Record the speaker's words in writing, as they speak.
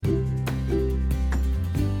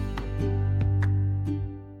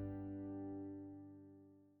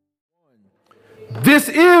This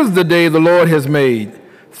is the day the Lord has made.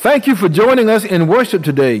 Thank you for joining us in worship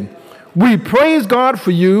today. We praise God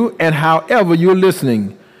for you and however you're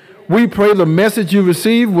listening. We pray the message you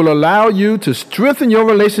receive will allow you to strengthen your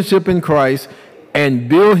relationship in Christ and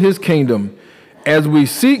build his kingdom as we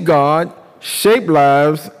seek God, shape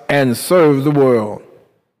lives, and serve the world.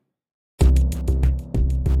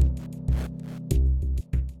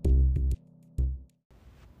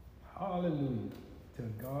 Hallelujah. To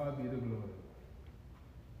God be the glory.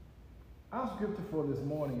 Our scripture for this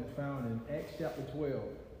morning is found in Acts chapter 12,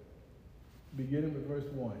 beginning with verse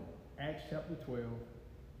 1. Acts chapter 12,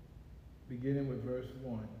 beginning with verse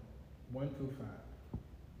 1 through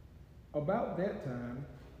 5. About that time,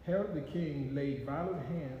 Herod the king laid violent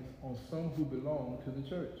hands on some who belonged to the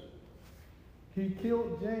church. He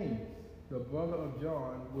killed James, the brother of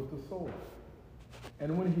John, with a sword.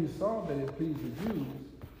 And when he saw that it pleased the Jews,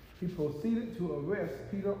 he proceeded to arrest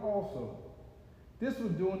Peter also. This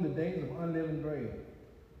was during the days of unleavened bread.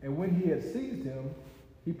 And when he had seized him,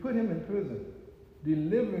 he put him in prison,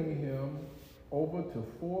 delivering him over to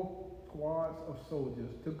 4 squads of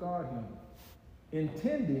soldiers to guard him,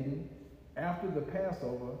 intending after the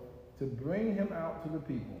Passover to bring him out to the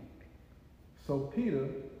people. So Peter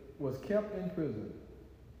was kept in prison.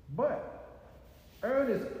 But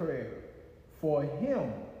earnest prayer for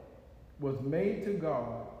him was made to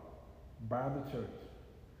God by the church.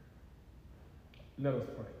 Let us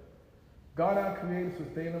pray. God, our creator,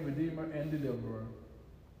 sustainer, redeemer, and deliverer,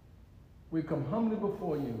 we come humbly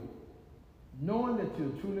before you, knowing that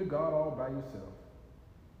you're truly God all by yourself.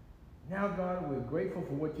 Now, God, we're grateful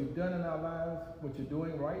for what you've done in our lives, what you're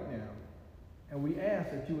doing right now. And we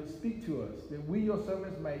ask that you would speak to us, that we, your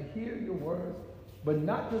servants, may hear your words, but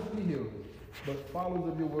not just be hearers, but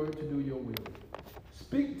followers of your word to do your will.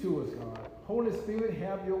 Speak to us, God. Holy Spirit,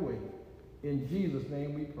 have your way. In Jesus'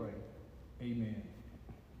 name we pray. Amen.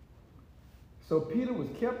 So Peter was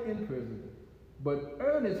kept in prison, but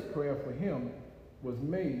earnest prayer for him was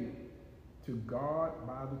made to God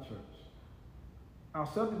by the church. Our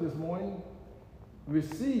subject this morning,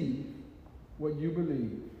 receive what you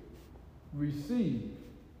believe. Receive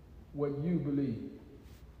what you believe.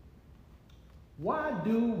 Why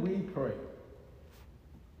do we pray?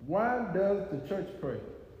 Why does the church pray?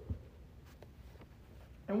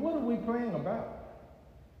 And what are we praying about?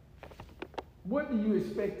 What do you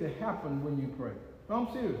expect to happen when you pray? No,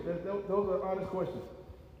 I'm serious. Those are honest questions.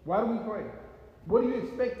 Why do we pray? What do you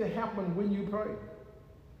expect to happen when you pray?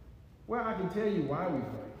 Well, I can tell you why we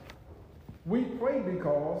pray. We pray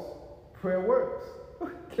because prayer works.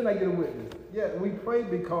 Can I get a witness? Yeah, we pray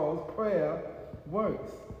because prayer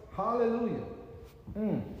works. Hallelujah.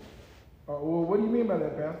 Well, what do you mean by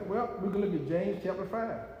that, Pastor? Well, we can look at James chapter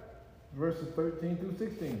 5, verses 13 through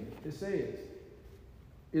 16. It says,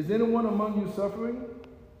 is anyone among you suffering?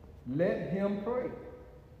 Let him pray.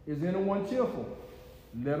 Is anyone cheerful?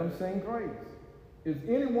 Let him sing praise. Is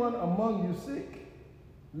anyone among you sick?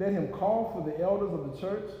 Let him call for the elders of the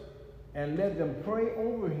church and let them pray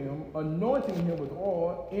over him, anointing him with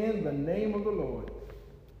oil in the name of the Lord.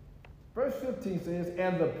 Verse 15 says,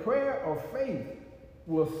 and the prayer of faith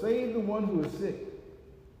will save the one who is sick,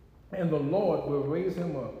 and the Lord will raise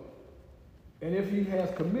him up. And if he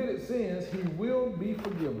has committed sins, he will be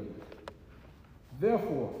forgiven.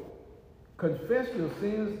 Therefore, confess your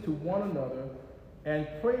sins to one another and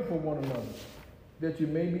pray for one another, that you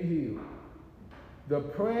may be healed. The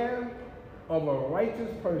prayer of a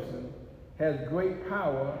righteous person has great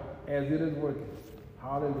power as it is working.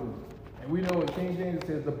 Hallelujah. And we know in King James it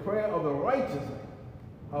says, the prayer of the righteous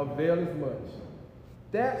availeth much.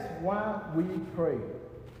 That's why we pray.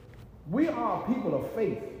 We are people of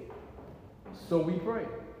faith, so we pray.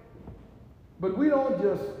 But we don't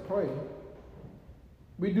just pray.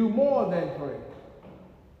 We do more than pray.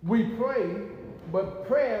 We pray, but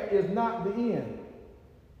prayer is not the end.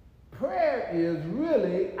 Prayer is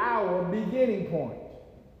really our beginning point.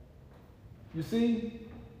 You see,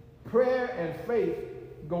 prayer and faith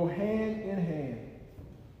go hand in hand.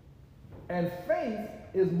 And faith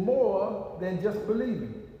is more than just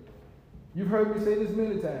believing. You've heard me say this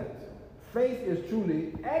many times. Faith is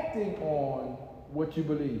truly acting on what you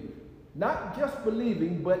believe. Not just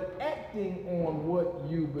believing, but acting on what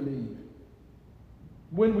you believe.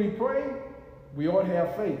 When we pray, we ought to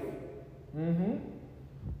have faith.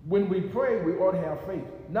 When we pray, we ought to have faith.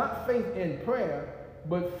 Not faith in prayer,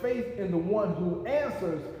 but faith in the one who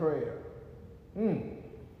answers prayer.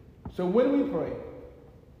 So when we pray,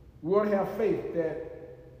 we ought to have faith that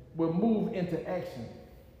will move into action.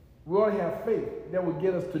 We ought to have faith that will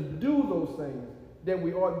get us to do those things that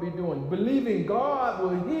we ought to be doing, believing God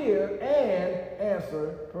will hear and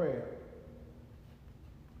answer prayer.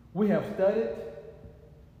 We have studied,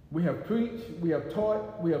 we have preached, we have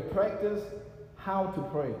taught, we have practiced how to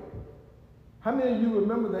pray. How many of you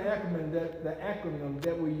remember the acronym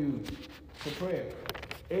that we use for prayer?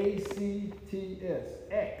 ACTS,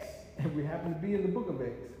 X. And we happen to be in the book of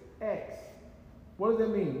Acts. X. What does that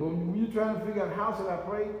mean? When you're trying to figure out how should I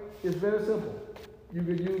pray, it's very simple. You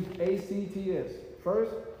could use ACTS.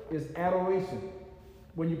 First is adoration.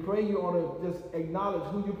 When you pray, you ought to just acknowledge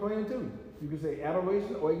who you're praying to. You can say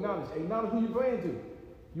adoration or acknowledge. Acknowledge who you're praying to.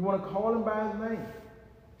 You want to call him by his name.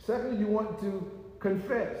 Secondly, you want to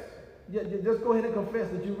confess. Just go ahead and confess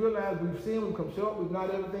that you realize we've sinned, we've come short, we've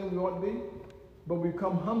not everything we ought to be, but we've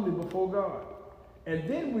come humbly before God. And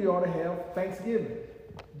then we ought to have thanksgiving.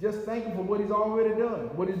 Just thank him for what he's already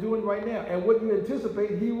done, what he's doing right now, and what you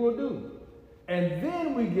anticipate he will do. And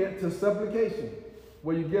then we get to supplication,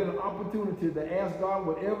 where you get an opportunity to ask God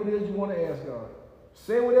whatever it is you want to ask God.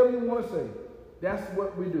 Say whatever you want to say. That's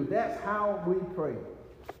what we do. That's how we pray.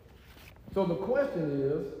 So the question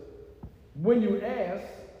is, when you ask,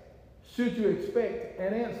 should you expect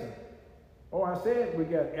an answer? Oh, I said we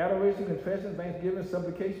got adoration, confession, thanksgiving,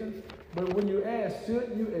 supplication. But when you ask,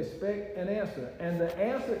 should you expect an answer? And the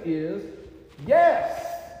answer is yes,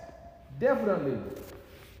 definitely.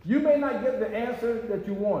 You may not get the answer that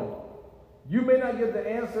you wanted. You may not get the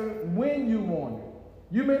answer when you wanted it.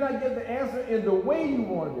 You may not get the answer in the way you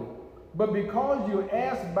wanted it. But because you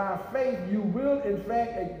ask by faith, you will in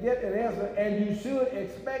fact get an answer, and you should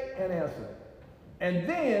expect an answer. And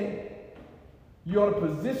then you ought to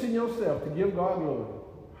position yourself to give God glory.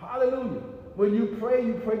 Hallelujah. When you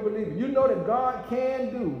pray believing. You know that God can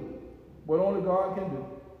do what only God can do.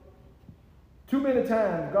 Too many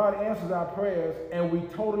times God answers our prayers and we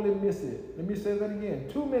totally miss it. Let me say that again.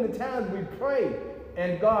 Too many times we pray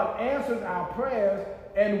and God answers our prayers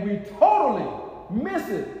and we totally miss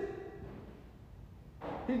it.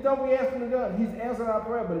 He's done what we asked him to do. He's answered our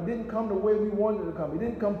prayer, but it didn't come the way we wanted it to come. It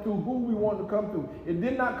didn't come through who we wanted to come through. It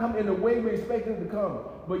did not come in the way we expected it to come.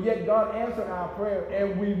 But yet God answered our prayer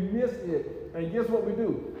and we missed it. And guess what we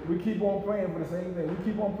do? We keep on praying for the same thing. We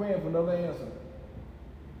keep on praying for another answer.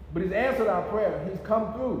 But he's answered our prayer. He's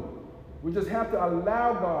come through. We just have to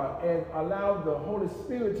allow God and allow the Holy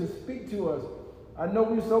Spirit to speak to us. I know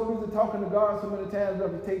we're so busy talking to God so many times, we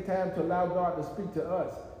have to take time to allow God to speak to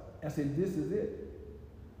us and say, this is it.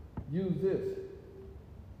 Use this.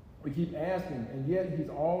 We keep asking, and yet he's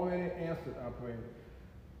already answered our prayer.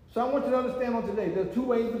 So I want you to understand on today, there's two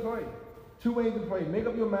ways to pray. Two ways to pray. Make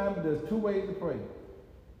up your mind, but there's two ways to pray.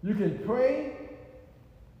 You can pray,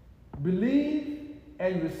 believe,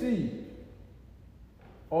 and receive.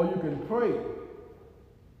 Or you can pray,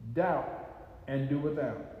 doubt, and do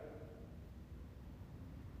without.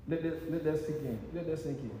 Let that sink in. Let that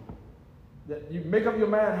sink in. That you make up your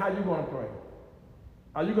mind how you're going to pray.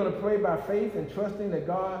 Are you going to pray by faith and trusting that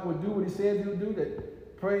God will do what he says he'll do?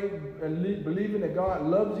 That pray and believing that God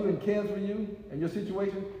loves you and cares for you and your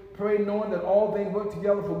situation? Pray knowing that all things work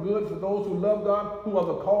together for good for those who love God, who are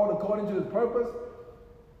the called according to his purpose?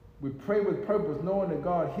 We pray with purpose, knowing that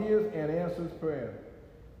God hears and answers prayer.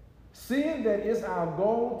 Seeing that it's our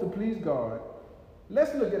goal to please God,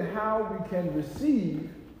 let's look at how we can receive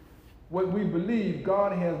what we believe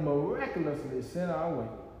God has miraculously sent our way.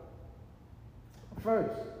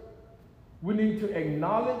 First, we need to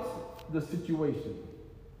acknowledge the situation.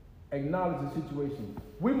 Acknowledge the situation.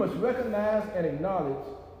 We must recognize and acknowledge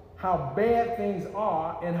how bad things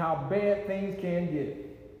are and how bad things can get.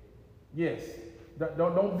 Yes,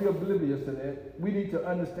 don't be oblivious to that. We need to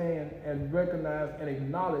understand and recognize and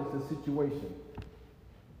acknowledge the situation.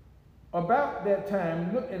 About that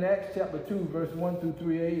time, look in Acts chapter 2, verse 1 through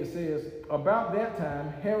 3a, it says, about that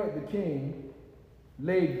time, Herod the king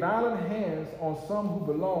laid violent hands on some who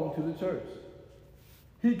belonged to the church.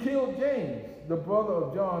 He killed James, the brother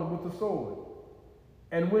of John, with the sword.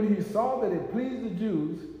 And when he saw that it pleased the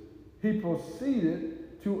Jews, he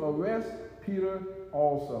proceeded to arrest Peter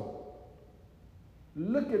also.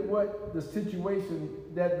 Look at what the situation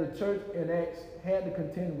that the church in Acts had to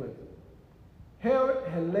contend with. Herod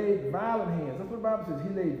had laid violent hands. That's what the Bible says.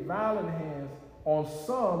 He laid violent hands on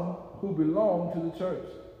some who belonged to the church.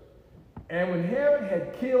 And when Herod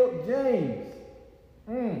had killed James,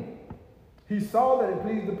 he saw that it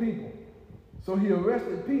pleased the people. So he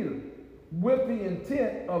arrested Peter with the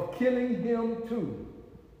intent of killing him too.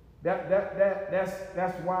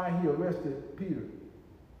 That's why he arrested Peter.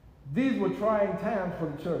 These were trying times for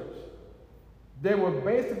the church. They were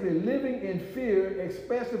basically living in fear,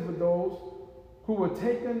 especially for those who were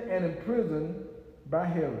taken and imprisoned by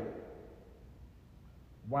Herod.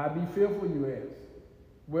 Why be fearful, you ask?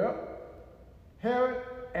 Well, Herod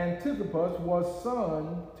Antipas was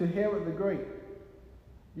son to Herod the Great.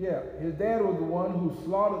 Yeah, his dad was the one who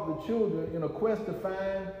slaughtered the children in a quest to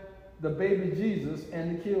find the baby Jesus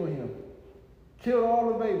and to kill him. Killed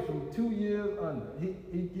all the babies from 2 years under.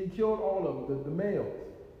 He killed all of them, the males.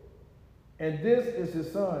 And this is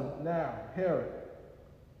his son now, Herod.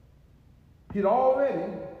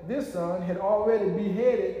 This son had already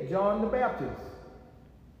beheaded John the Baptist.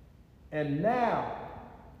 And now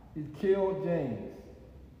he killed James.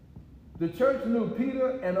 The church knew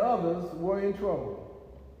Peter and others were in trouble.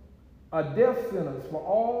 A death sentence for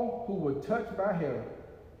all who were touched by Herod.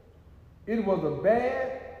 It was a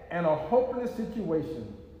bad and a hopeless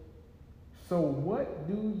situation. So what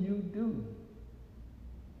do you do?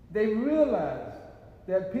 They realized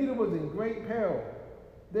that Peter was in great peril.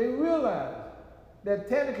 They realized that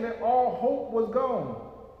technically all hope was gone.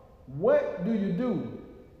 What do you do?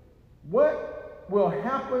 What will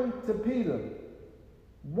happen to Peter?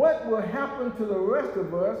 What will happen to the rest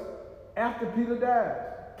of us after Peter dies?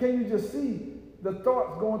 Can you just see the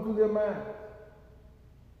thoughts going through their minds?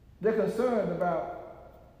 They're concerned about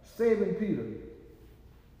saving Peter.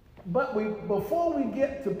 But before we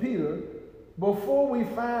get to Peter, before we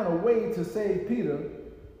find a way to save Peter,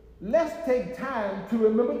 let's take time to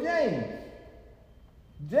remember James.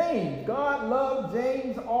 James, God loved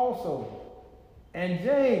James also. And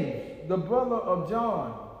James, the brother of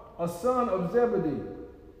John, a son of Zebedee.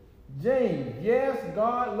 James, yes,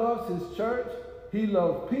 God loves his church. He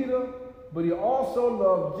loves Peter, but he also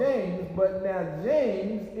loved James, but now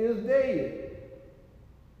James is dead.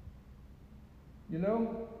 You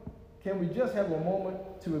know, can we just have a moment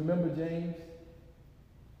to remember James?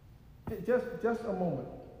 Just a moment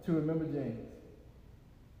to remember James.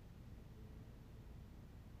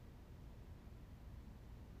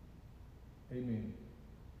 Amen.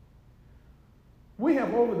 We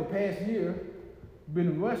have over the past year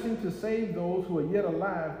been rushing to save those who are yet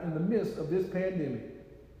alive in the midst of this pandemic.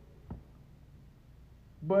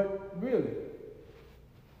 But really,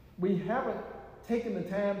 we haven't taken the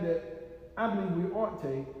time that I believe we ought to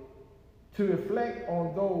take to reflect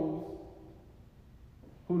on those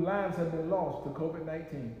whose lives have been lost to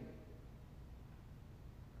COVID-19.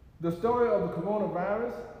 The story of the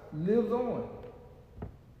coronavirus lives on.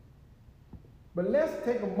 But let's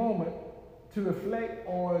take a moment to reflect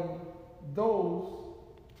on those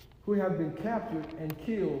who have been captured and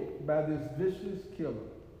killed by this vicious killer.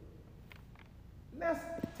 Let's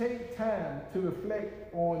take time to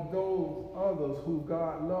reflect on those others who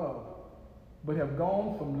God loved, but have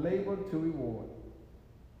gone from labor to reward.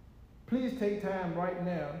 Please take time right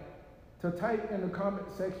now to type in the comment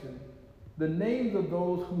section the names of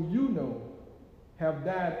those who you know have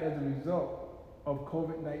died as a result of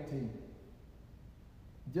COVID-19.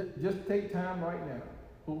 Just take time right now.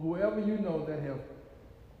 Whoever you know that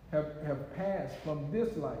have passed from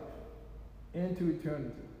this life into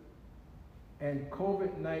eternity. And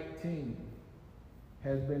COVID-19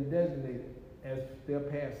 has been designated as their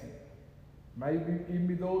passing. Might even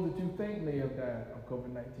be those that you think may have died of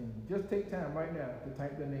COVID-19. Just take time right now to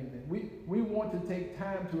type their names in. We want to take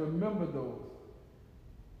time to remember those.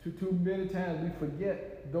 Too many times we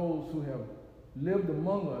forget those who have lived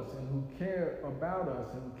among us and who cared about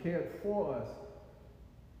us and who cared for us,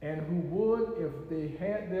 and who would, if they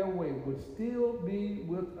had their way, would still be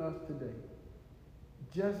with us today.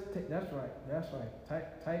 That's right.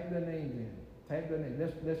 Type their names in. Type their names.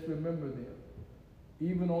 Let's remember them,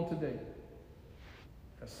 even on today.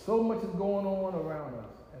 As so much is going on around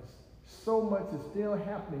us, as so much is still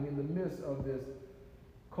happening in the midst of this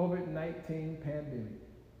COVID-19 pandemic.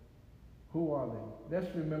 Who are they?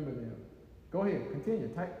 Let's remember them. Go ahead, continue.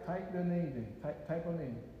 Type their names in. Type them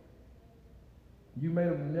in. You may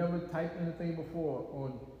have never typed anything before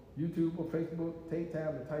on YouTube or Facebook. Take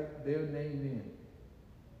time to type their names in.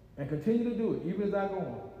 And continue to do it, even as I go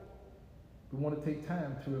on. We want to take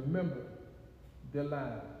time to remember their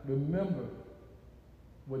lives. Remember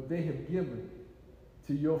what they have given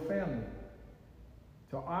to your family,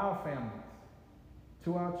 to our families,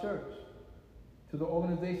 to our church, to the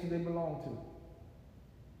organization they belong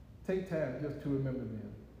to. Take time just to remember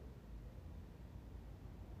them.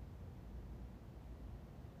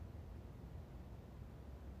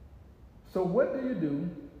 So what do you do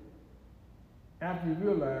after you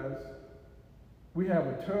realize we have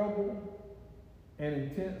a terrible and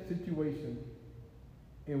intense situation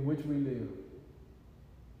in which we live?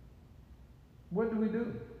 What do we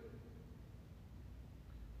do?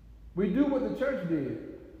 We do what the church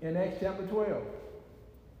did in Acts chapter 12.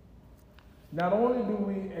 Not only do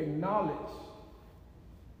we acknowledge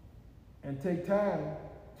and take time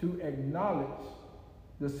to acknowledge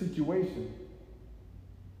the situation,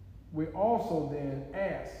 we also then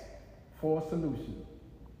ask for a solution.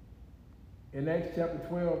 In Acts chapter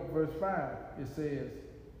 12, verse 5, it says,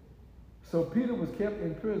 so Peter was kept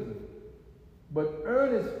in prison, but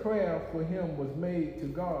earnest prayer for him was made to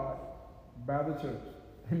God by the church.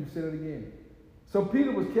 Let me say that again. So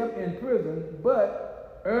Peter was kept in prison,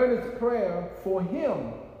 but earnest prayer for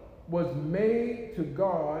him was made to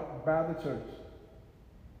God by the church.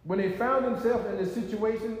 When they found themselves in this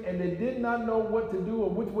situation and they did not know what to do or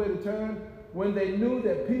which way to turn, when they knew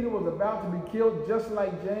that Peter was about to be killed just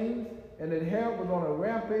like James, and that Herod was on a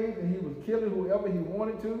rampage and he was killing whoever he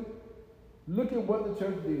wanted to, look at what the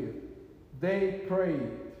church did. They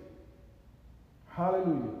prayed.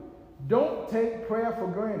 Hallelujah. Don't take prayer for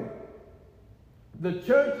granted. The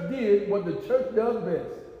church did what the church does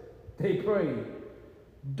best. They prayed.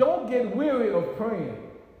 Don't get weary of praying.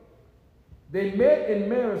 They met in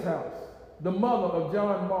Mary's house, the mother of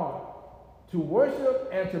John Mark, to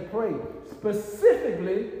worship and to pray,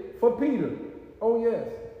 specifically for Peter. Oh yes.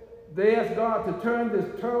 They asked God to turn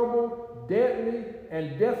this terrible, deadly,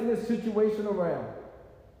 and deathless situation around.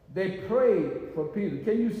 They prayed for Peter.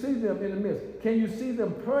 Can you see them in the midst? Can you see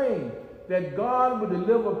them praying that God would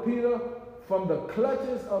deliver Peter from the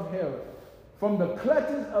clutches of Herod, from the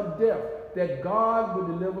clutches of death, that God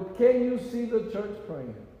would deliver? Can you see the church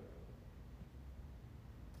praying?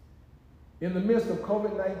 In the midst of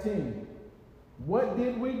COVID-19, what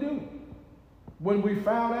did we do when we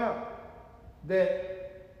found out that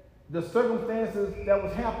the circumstances that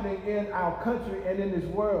was happening in our country and in this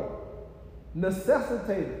world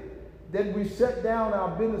necessitated that we shut down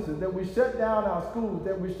our businesses, that we shut down our schools,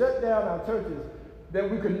 that we shut down our churches, that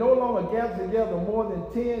we could no longer gather together more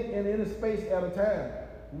than 10 in a space at a time?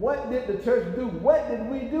 What did the church do? What did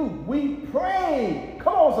we do? We prayed.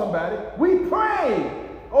 Come on, somebody. We prayed.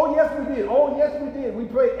 Oh, yes, we did. Oh, yes, we did. We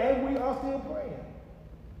prayed, and we are still praying.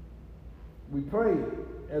 We prayed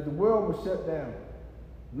as the world was shut down,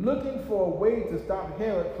 looking for a way to stop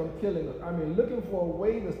Herod from killing us. Looking for a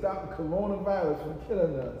way to stop the coronavirus from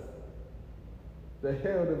killing us. The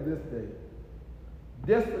Herod of this day.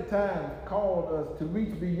 Desperate times called us to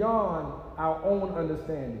reach beyond our own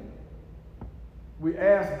understanding. We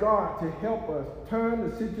ask God to help us turn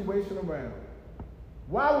the situation around.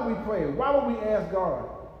 Why would we pray? Why would we ask God?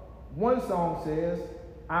 One song says,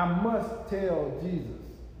 I must tell Jesus.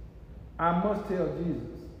 I must tell Jesus.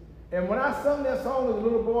 And when I sung that song as a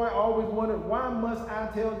little boy, I always wondered, why must I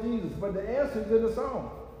tell Jesus? But the answer is in the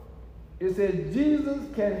song. It says, Jesus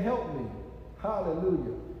can help me.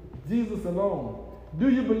 Hallelujah. Jesus alone. Do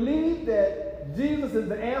you believe that Jesus is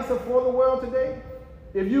the answer for the world today?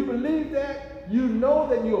 If you believe that, you know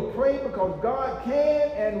that you'll pray because God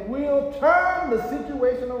can and will turn the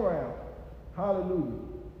situation around. Hallelujah.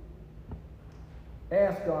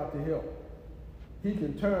 Ask God to help. He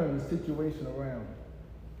can turn the situation around.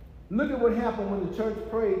 Look at what happened when the church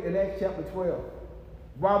prayed in Acts chapter 12.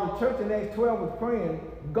 While the church in Acts 12 was praying,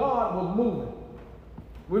 God was moving.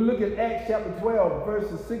 We look at Acts chapter 12,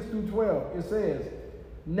 verses 6 through 12. It says,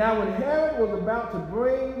 now when Herod was about to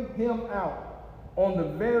bring him out on the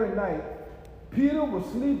very night, Peter was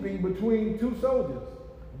sleeping between two soldiers,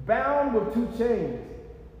 bound with two chains,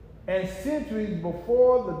 and sentries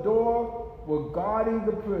before the door were guarding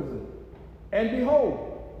the prison. And behold,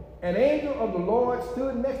 an angel of the Lord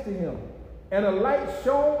stood next to him, and a light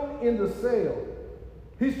shone in the cell.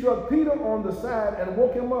 He struck Peter on the side and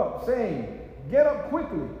woke him up, saying, get up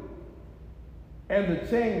quickly. And the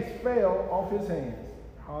chains fell off his hands.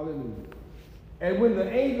 Hallelujah. And when the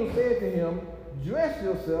angel said to him, dress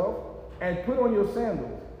yourself and put on your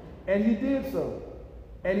sandals, and he did so.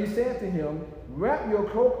 And he said to him, wrap your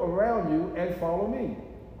cloak around you and follow me.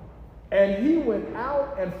 And he went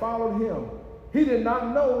out and followed him. He did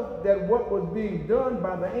not know that what was being done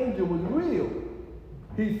by the angel was real.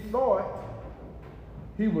 He thought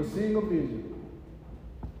he was seeing a vision.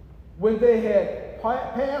 When they had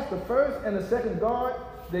passed the first and the second guard,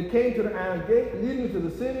 they came to the iron gate leading to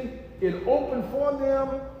the city. It opened for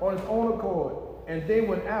them on its own accord, and they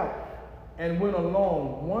went out and went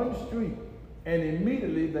along one street, and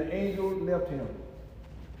immediately the angel left him.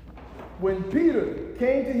 When Peter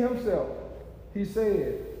came to himself, he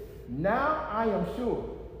said, now I am sure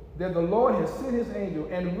that the Lord has sent his angel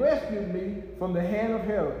and rescued me from the hand of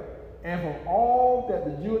Herod and from all that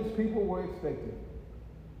the Jewish people were expecting.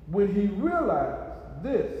 When he realized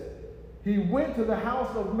this, he went to the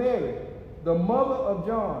house of Mary, the mother of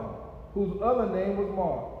John, whose other name was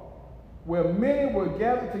Mark, where many were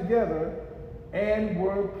gathered together and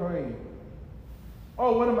were praying.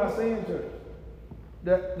 Oh, what am I saying, church?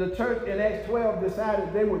 The church in Acts 12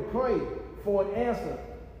 decided they would pray for an answer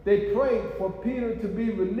They prayed for Peter to be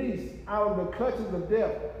released out of the clutches of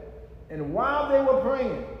death. And while they were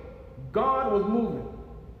praying, God was moving.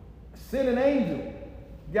 Sent an angel,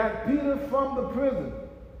 got Peter from the prison,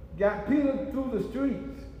 got Peter through the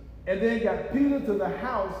streets, and then got Peter to the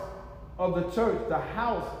house of the church, the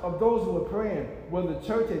house of those who were praying, where the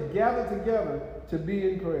church had gathered together to be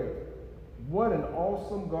in prayer. What an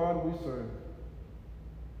awesome God we serve.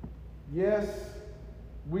 Yes,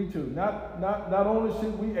 we too. Not only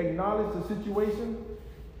should we acknowledge the situation,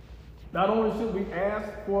 not only should we ask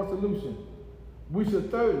for a solution, we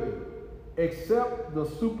should thirdly accept the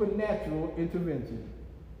supernatural intervention.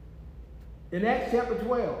 In Acts chapter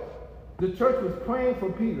 12, the church was praying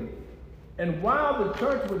for Peter. And while the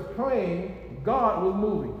church was praying, God was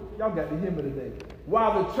moving. Y'all got to hear me today.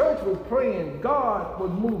 While the church was praying, God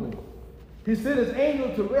was moving. He sent his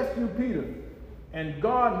angel to rescue Peter. And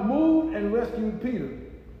God moved and rescued Peter.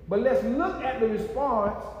 But let's look at the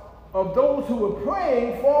response of those who were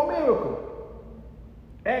praying for a miracle.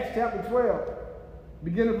 Acts chapter 12,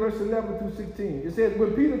 beginning verse 11 through 16. It says,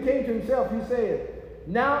 when Peter came to himself, he said,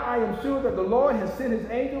 now I am sure that the Lord has sent his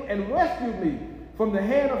angel and rescued me from the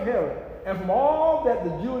hand of Herod and from all that the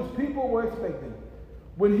Jewish people were expecting.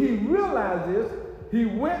 When he realized this, he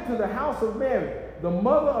went to the house of Mary, the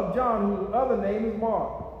mother of John, whose other name is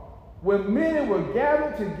Mark, where many were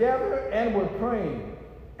gathered together and were praying.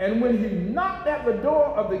 And when he knocked at the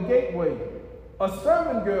door of the gateway, a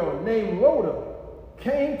servant girl named Rhoda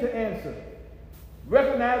came to answer.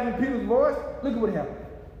 Recognizing Peter's voice, look at what happened.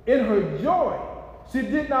 In her joy, she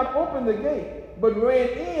did not open the gate, but ran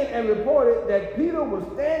in and reported that Peter was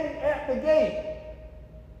standing at the gate.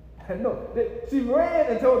 No, she ran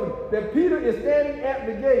and told them that Peter is standing at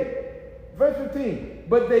the gate. Verse 15,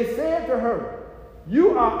 but they said to her,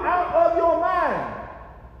 you are out of your mind.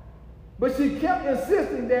 But she kept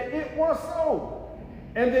insisting that it was so.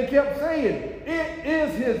 And they kept saying, it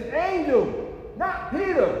is his angel, not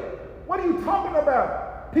Peter. What are you talking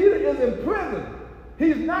about? Peter is in prison.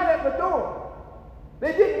 He's not at the door.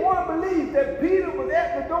 They didn't want to believe that Peter was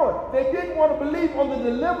at the door. They didn't want to believe on the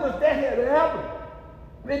deliverance that had happened.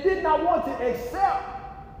 They did not want to accept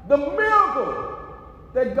the miracle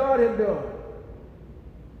that God had done.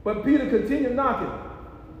 But Peter continued knocking.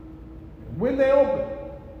 When they opened,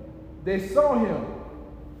 they saw him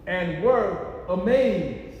and were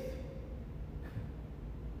amazed.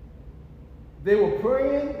 They were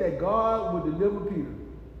praying that God would deliver Peter.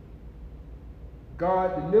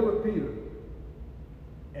 God delivered Peter,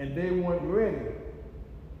 and they weren't ready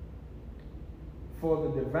for the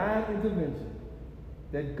divine intervention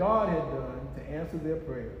that God had done to answer their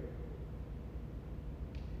prayer.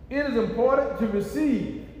 It is important to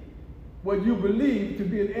receive what you believe to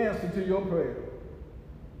be an answer to your prayer.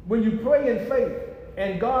 When you pray in faith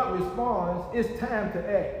and God responds, it's time to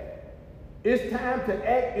act. It's time to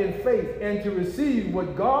act in faith and to receive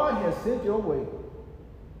what God has sent your way.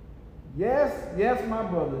 Yes, yes, my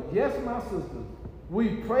brothers, yes, my sisters,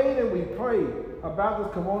 we prayed and we prayed about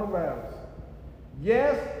this coronavirus.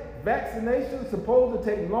 Yes, vaccination is supposed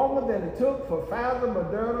to take longer than it took for Pfizer,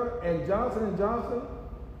 Moderna, and Johnson & Johnson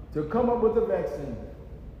to come up with a vaccine.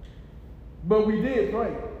 But we did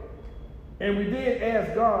pray. And we did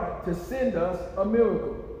ask God to send us a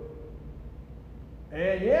miracle.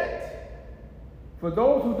 And yet, for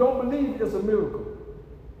those who don't believe it's a miracle,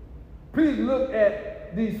 please look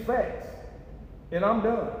at these facts. And I'm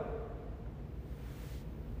done.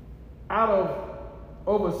 Out of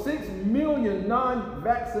over 6 million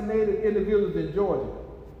non-vaccinated individuals in Georgia,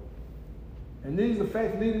 and these are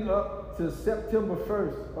facts leading up to September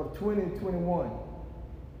 1st of 2021,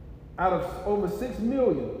 out of over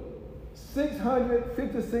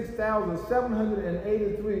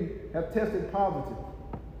 6,656,783 have tested positive.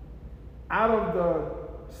 Out of the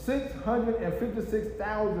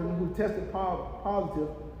 656,000 who tested positive,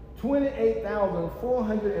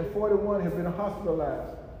 28,441 have been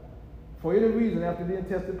hospitalized for any reason after being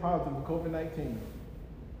tested positive for COVID-19.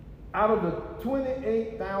 Out of the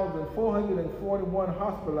 28,441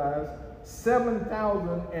 hospitalized,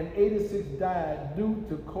 7,086 died due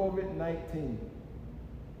to COVID-19.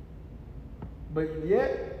 But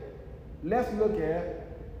yet, let's look at,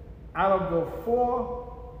 out of the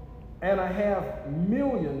 4.5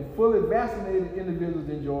 million fully vaccinated individuals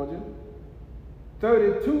in Georgia,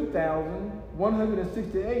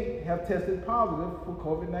 32,168 have tested positive for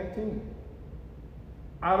COVID-19.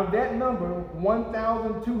 Out of that number,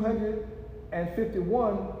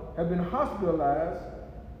 1,251 have been hospitalized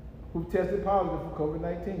who tested positive for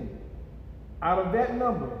COVID-19. Out of that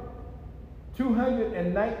number,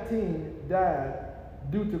 219 died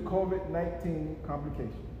due to COVID-19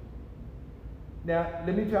 complications. Now,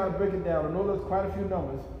 let me try to break it down. I know there's quite a few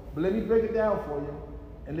numbers, but let me break it down for you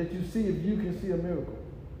and let you see if you can see a miracle.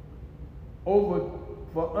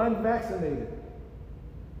 For unvaccinated,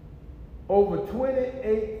 over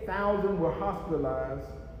 28,000 were hospitalized,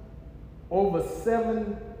 over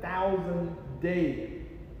 7,000 dead.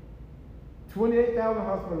 28,000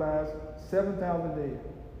 hospitalized, 7,000 dead.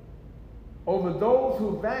 Over those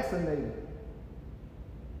who vaccinated,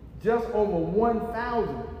 just over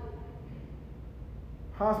 1,000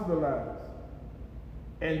 hospitalized,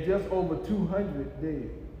 and just over 200 dead.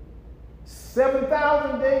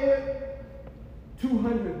 7,000 dead,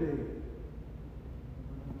 200 dead.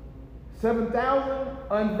 7,000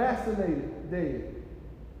 unvaccinated dead,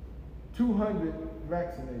 200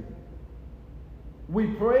 vaccinated. We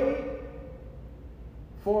prayed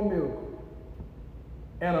for a miracle,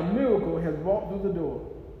 and a miracle has walked through the door.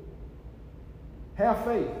 Have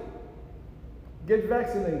faith. Get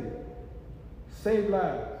vaccinated. Save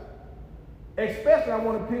lives. Especially I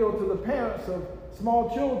want to appeal to the parents of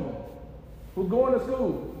small children who go into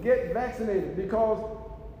school. Get vaccinated, because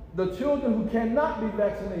the children who cannot be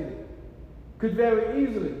vaccinated could very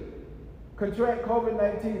easily contract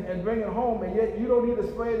COVID-19 and bring it home, and yet you don't need to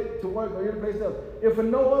spread it to work or any place else. If for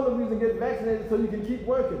no other reason, get vaccinated so you can keep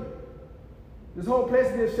working. This whole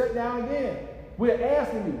place gets shut down again. We're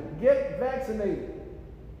asking you, get vaccinated.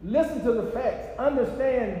 Listen to the facts.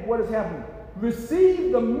 Understand what is happening.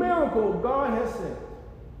 Receive the miracle God has sent.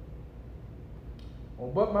 Oh,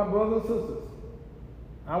 but my brothers and sisters,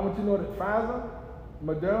 I want you to know that Pfizer,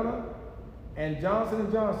 Moderna, and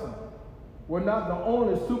Johnson & Johnson were not the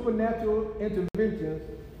only supernatural interventions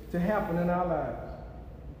to happen in our lives.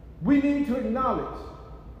 We need to acknowledge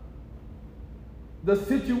the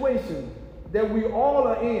situation that we all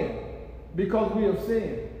are in because we have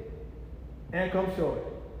sinned and come short.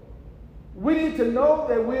 We need to know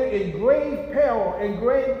that we're in grave peril and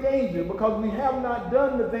grave danger because we have not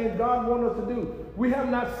done the things God wanted us to do. We have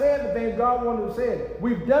not said the things God wanted us to say.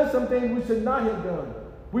 We've done some things we should not have done.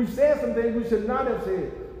 We've said some things we should not have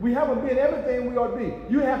said. We haven't been everything we ought to be.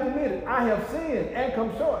 You have to admit it. I have sinned and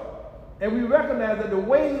come short. And we recognize that the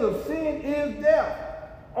wages of sin is death.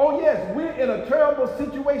 Oh yes, we're in a terrible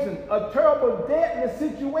situation, a terrible, deadly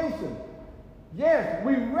situation. Yes,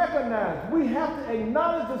 we recognize, we have to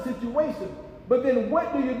acknowledge the situation. But then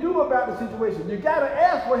what do you do about the situation? You got to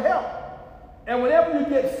ask for help. And whenever you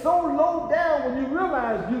get so low down, when you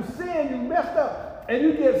realize you sinned, you messed up, and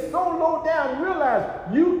you get so low down,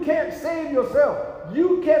 realize you can't save yourself.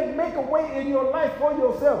 You can't make a way in your life for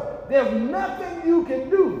yourself. There's nothing you can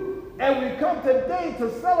do. And we come today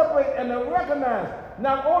to celebrate and to recognize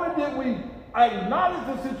not only did we acknowledge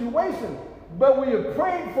the situation, but we have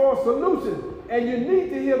prayed for a solution. And you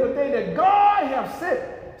need to hear today that God has sent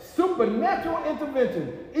supernatural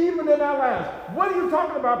intervention even in our lives. What are you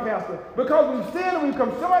talking about, Pastor? Because we've sinned and we've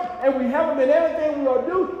come short and we haven't been everything we ought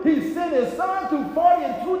to do. He sent his son through 40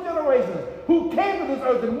 and 2 generations who came to this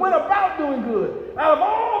earth and went about doing good. Out of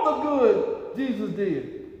all the good Jesus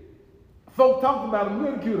did. Folk talked about him,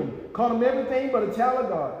 ridiculed him, called him everything but a child of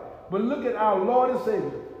God. But look at our Lord and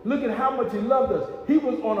Savior. Look at how much he loved us. He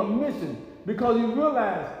was on a mission because he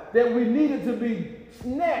realized that we needed to be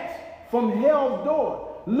snatched from hell's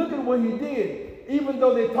door. Look at what he did. Even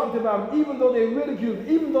though they talked about him, even though they ridiculed him,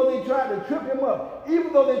 even though they tried to trip him up,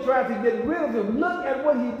 even though they tried to get rid of him, look at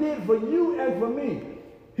what he did for you and for me.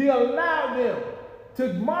 He allowed them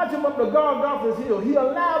to march him up to Golgotha's hill. He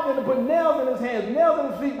allowed them to put nails in his hands, nails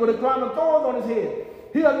in his feet with a crown of thorns on his head.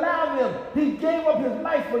 He allowed them. He gave up his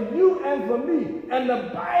life for you and for me. And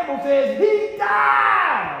the Bible says he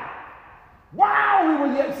died while we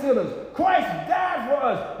were yet sinners. Christ died for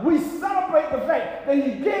us. We celebrate the fact that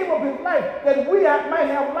he gave up his life that we might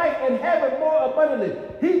have life and have it more abundantly.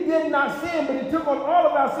 He did not sin, but he took on all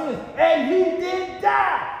of our sins. And he did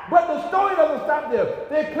die. But the story doesn't stop there.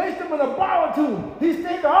 They placed him in a borrowed tomb. He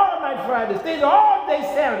stayed there all night Friday, stayed there all day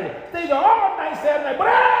Saturday, stayed there all night Saturday. But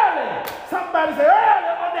early, somebody said early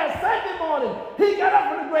on that Sunday morning, he got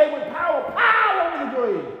up from the grave with power over the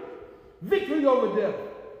grave. Victory over death.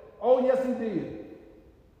 Oh, yes, he did.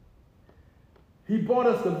 He brought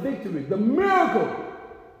us the victory. The miracle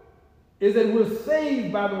is that we're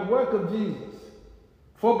saved by the work of Jesus.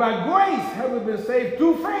 For by grace have we been saved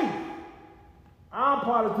through faith. Our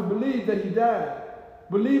part is to believe that he died,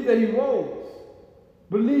 believe that he rose,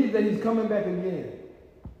 believe that he's coming back again.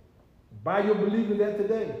 By your believing that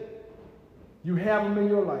today, you have him in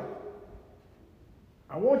your life.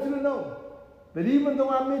 I want you to know that even though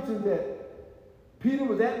I mentioned that Peter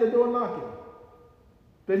was at the door knocking,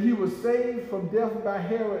 that he was saved from death by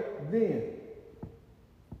Herod then.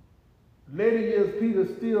 Later years, Peter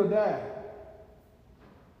still died.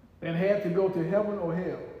 and had to go to heaven or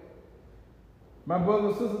hell. My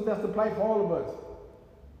brothers and sisters, that's the plight for all of us.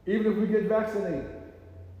 Even if we get vaccinated,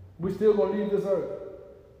 we're still going to leave this earth.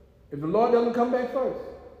 If the Lord doesn't come back first,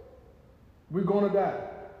 we're going to die.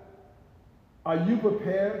 Are you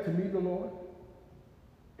prepared to meet the Lord?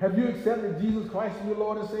 Have you accepted Jesus Christ as your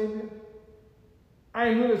Lord and Savior? I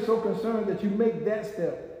am really so concerned that you make that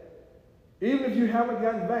step. Even if you haven't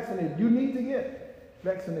gotten vaccinated, you need to get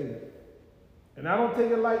vaccinated. And I don't take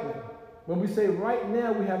it lightly. When we say right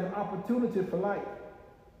now we have an opportunity for life,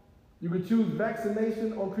 you can choose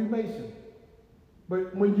vaccination or cremation.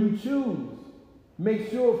 But when you choose, make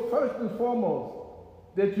sure first and foremost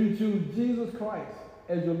that you choose Jesus Christ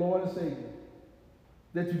as your Lord and Savior.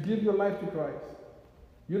 That you give your life to Christ.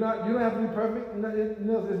 You don't have to be perfect.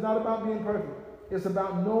 It's not about being perfect. It's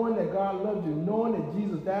about knowing that God loves you, knowing that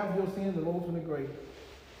Jesus died for your sins and rose from the grave.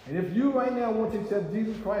 And if you right now want to accept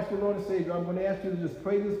Jesus Christ, your Lord and Savior, I'm going to ask you to just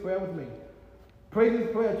pray this prayer with me. Pray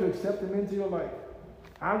this prayer to accept Him into your life.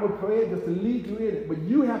 I will pray it just to lead you in it, but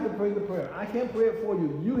you have to pray the prayer. I can't pray it for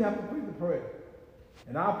you. You have to pray the prayer.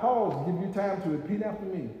 And I'll pause and give you time to repeat after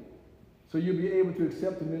me so you'll be able to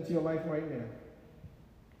accept Him into your life right now.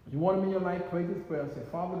 If you want Him in your life, pray this prayer. Say,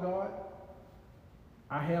 Father God,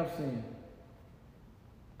 I have sinned.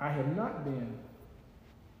 I have not been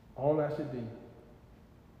all I should be.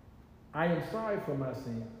 I am sorry for my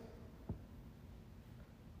sins.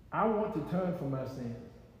 I want to turn from my sins.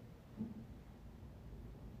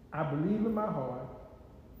 I believe in my heart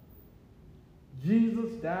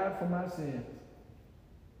Jesus died for my sins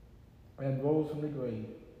and rose from the grave.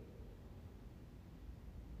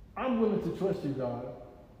 I'm willing to trust you, God,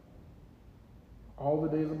 all the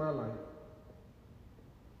days of my life.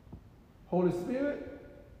 Holy Spirit,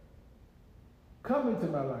 come into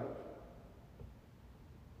my life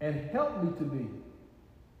and help me to be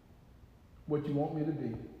what you want me to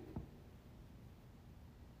be.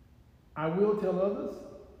 I will tell others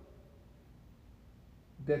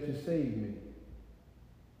that you saved me.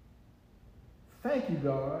 Thank you,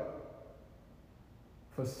 God,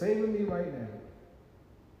 for saving me right now.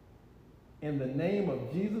 In the name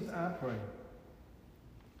of Jesus, I pray.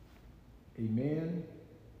 Amen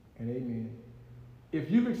and amen. If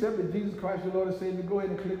you've accepted Jesus Christ, your Lord and Savior, go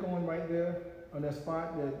ahead and click on right there on that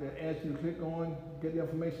spot that asks you to click on, get the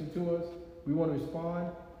information to us. We want to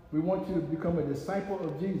respond. We want you to become a disciple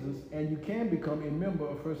of Jesus, and you can become a member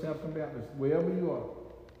of First African Baptist, wherever you are.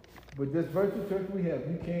 With this virtual church we have,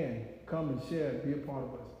 you can come and share and be a part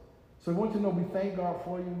of us. So I want you to know we thank God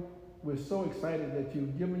for you. We're so excited that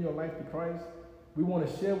you've given your life to Christ. We want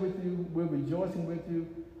to share with you. We're rejoicing with you.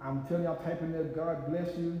 I'm telling y'all, type in there, God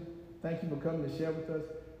bless you. Thank you for coming to share with us.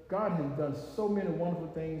 God has done so many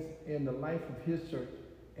wonderful things in the life of His church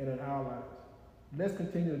and in our lives. Let's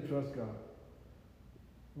continue to trust God.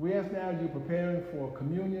 We ask now you're preparing for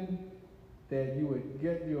communion, that you would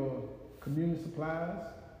get your communion supplies,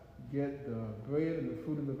 get the bread and the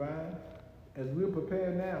fruit of the vine, as we're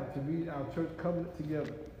prepared now to read our church covenant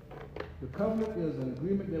together. The covenant is an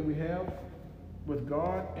agreement that we have with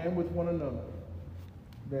God and with one another,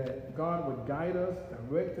 that God would guide us,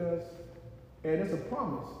 direct us, and it's a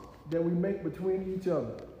promise that we make between each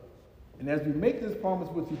other. And as we make this promise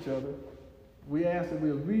with each other, we ask that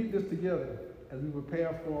we'll read this together as we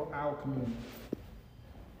prepare for our communion.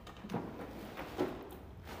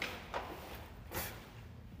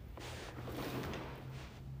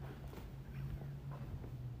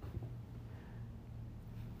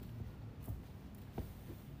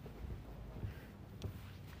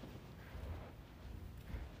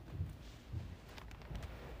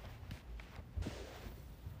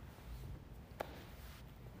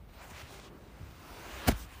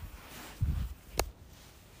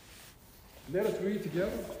 Let us read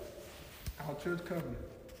together our church covenant.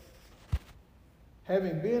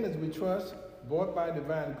 Having been, as we trust, brought by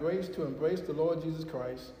divine grace to embrace the Lord Jesus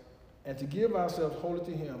Christ and to give ourselves wholly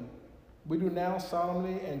to Him, we do now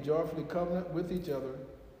solemnly and joyfully covenant with each other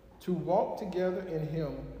to walk together in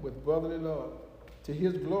Him with brotherly love, to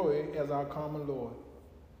His glory as our common Lord.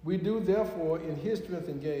 We do therefore in His strength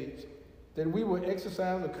engage, that we will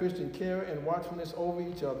exercise a Christian care and watchfulness over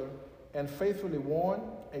each other, and faithfully warn,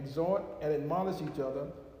 exhort, and admonish each other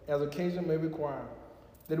as occasion may require,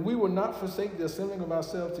 that we will not forsake the assembling of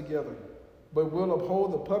ourselves together, but will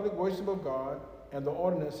uphold the public worship of God and the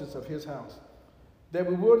ordinances of His house, that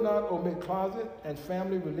we will not omit closet and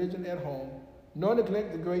family religion at home, nor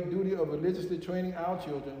neglect the great duty of religiously training our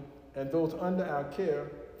children and those under our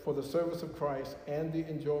care for the service of Christ and the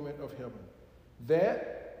enjoyment of heaven.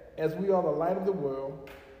 That, as we are the light of the world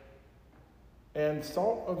and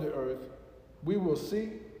salt of the earth, we will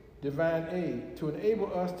seek divine aid to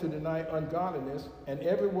enable us to deny ungodliness and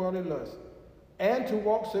every worldly lust, and to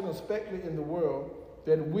walk circumspectly in the world,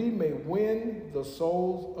 that we may win the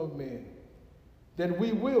souls of men. That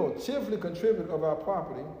we will cheerfully contribute of our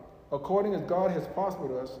property, according as God has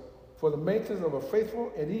prospered us, for the maintenance of a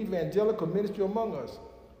faithful and evangelical ministry among us,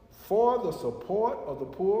 for the support of the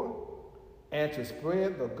poor, and to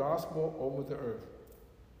spread the gospel over the earth.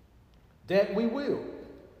 That we will,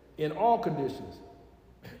 in all conditions,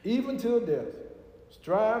 even till death,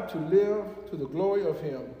 strive to live to the glory of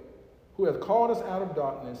him who has called us out of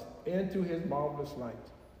darkness into his marvelous light.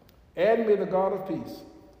 And may the God of peace,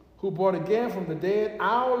 who brought again from the dead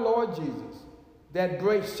our Lord Jesus, that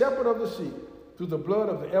great shepherd of the sheep, through the blood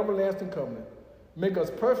of the everlasting covenant, make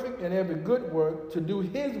us perfect in every good work to do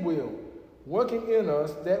his will, working in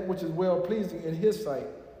us that which is well-pleasing in his sight,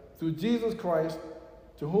 through Jesus Christ,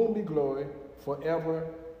 to whom be glory forever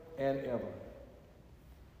and ever.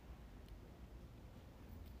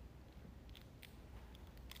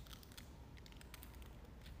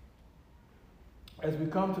 As we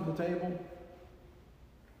come to the table,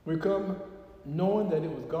 we come knowing that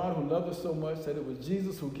it was God who loved us so much, that it was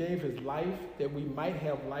Jesus who gave his life that we might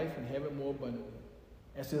have life and have it more abundantly.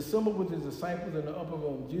 As he assembled with his disciples in the upper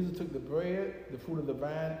room, Jesus took the bread, the fruit of the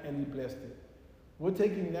vine, and he blessed it. We're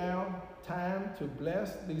taking now time to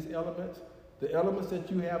bless these elements, the elements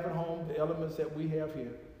that you have at home, the elements that we have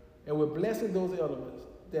here. And we're blessing those elements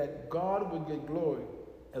that God would get glory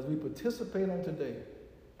as we participate on today,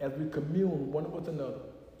 as we commune one with another.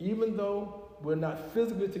 Even though we're not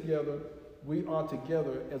physically together, we are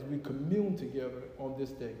together as we commune together on this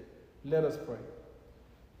day. Let us pray.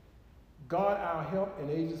 God, our help in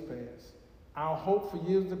ages past, our hope for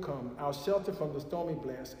years to come, our shelter from the stormy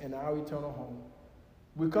blast, and our eternal home.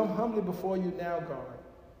 We come humbly before you now, God,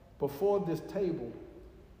 before this table.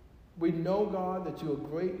 We know, God, that you are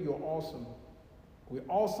great, you're awesome. We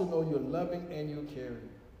also know you're loving and you're caring.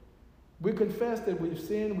 We confess that we've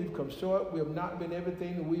sinned, we've come short, we have not been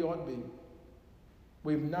everything that we ought to be.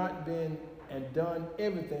 We've not been and done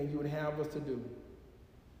everything you would have us to do.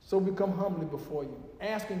 So we come humbly before you,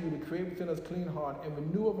 asking you to create within us a clean heart and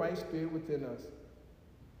renew a right spirit within us.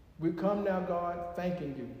 We come now, God,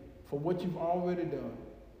 thanking you for what you've already done.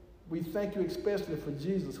 We thank you especially for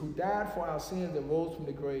Jesus, who died for our sins and rose from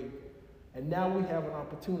the grave. And now we have an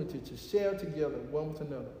opportunity to share together one with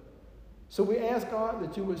another. So we ask, God,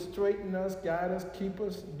 that you would straighten us, guide us, keep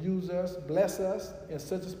us, use us, bless us in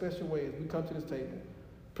such a special way as we come to this table.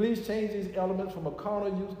 Please change these elements from a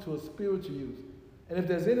carnal use to a spiritual use. And if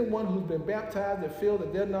there's anyone who's been baptized that feel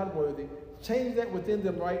that they're not worthy, change that within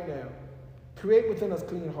them right now. Create within us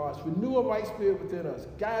clean hearts. Renew a right spirit within us.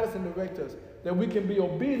 Guide us and direct us that we can be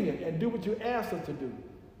obedient and do what you asked us to do.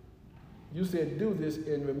 You said, do this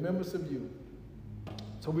in remembrance of you.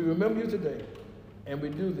 So we remember you today, and we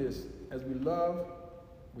do this as we love,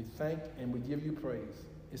 we thank, and we give you praise.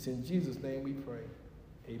 It's in Jesus' name we pray.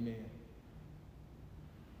 Amen.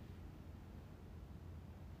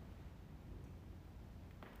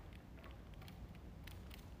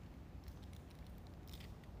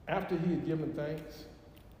 After he had given thanks,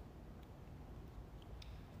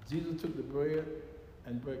 Jesus took the bread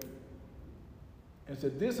and broke it and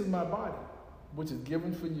said, this is my body, which is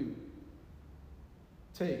given for you.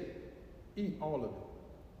 Take, eat all of it.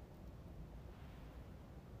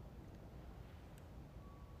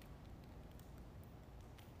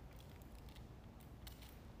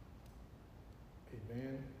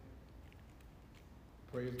 Amen.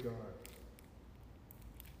 Praise God.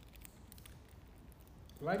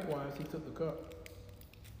 Likewise, he took the cup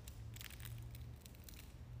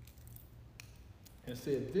and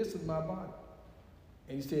said, this is my body.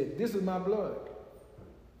 And he said, this is my blood,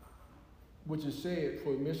 which is shed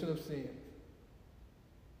for remission of sin.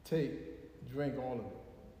 Take, drink all of it.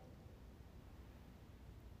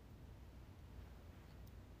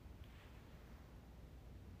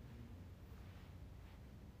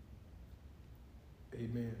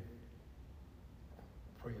 Amen.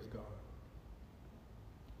 Praise God.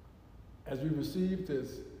 As we receive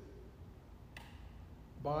this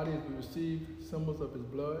body, as we receive symbols of his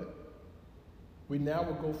blood, we now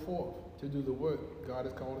will go forth to do the work God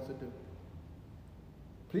has called us to do.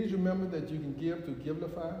 Please remember that you can give through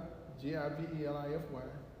Givelify, Givelify,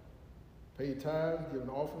 pay tithes, give an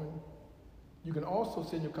offering. You can also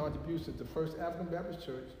send your contributions to First African Baptist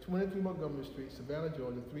Church, 23 Montgomery Street, Savannah,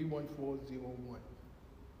 Georgia, 31401.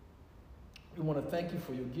 We want to thank you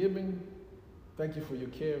for your giving. Thank you for your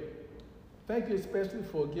caring. Thank you especially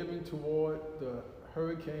for giving toward the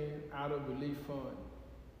Hurricane Outer Relief Fund,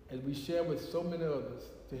 as we share with so many others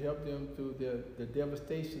to help them through the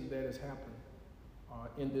devastation that has happened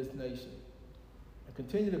in this nation. And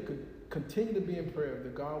continue to be in prayer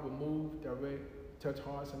that God will move, direct, touch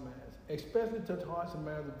hearts and minds, especially touch hearts and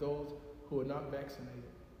minds of those who are not vaccinated,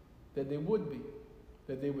 that they would be,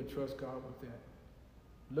 that they would trust God with that.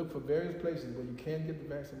 Look for various places where you can get the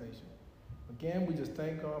vaccination. Again, we just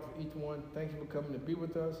thank God for each one. Thank you for coming to be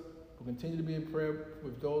with us. We'll continue to be in prayer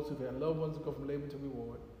with those who've had loved ones who go from labor to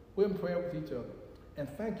reward. We're in prayer with each other. And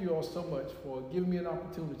thank you all so much for giving me an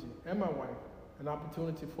opportunity, and my wife, an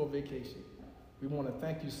opportunity for vacation. We want to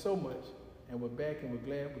thank you so much, and we're back and we're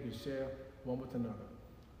glad we can share one with another.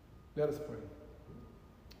 Let us pray.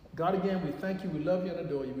 God, again, we thank you, we love you and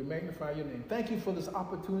adore you, we magnify your name. Thank you for this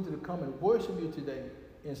opportunity to come and worship you today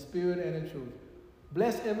in spirit and in truth.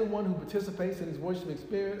 Bless everyone who participates in this worship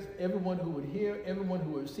experience, everyone who would hear, everyone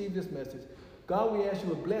who would receive this message. God, we ask you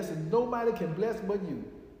to bless, and nobody can bless but you.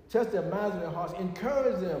 Touch their minds and their hearts,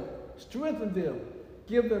 encourage them, strengthen them,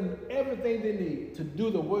 give them everything they need to do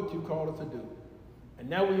the work you called us to do. And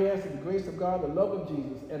now we ask that the grace of God, the love of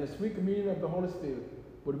Jesus, and the sweet communion of the Holy Spirit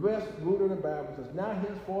would rest, root, and abide with us now,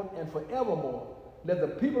 henceforth, and forevermore. Let the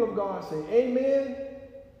people of God say amen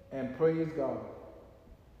and praise God.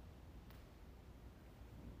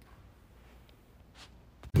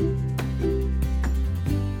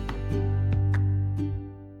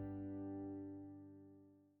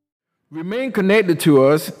 Remain connected to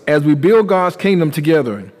us as we build God's kingdom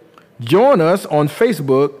together. Join us on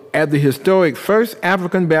Facebook at the historic First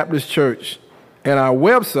African Baptist Church and our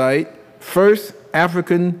website,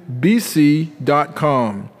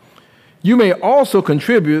 firstafricanbc.com. You may also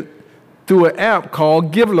contribute through an app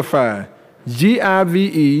called Givelify,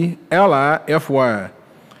 Givelify.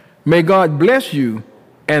 May God bless you,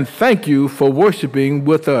 and thank you for worshiping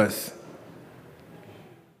with us.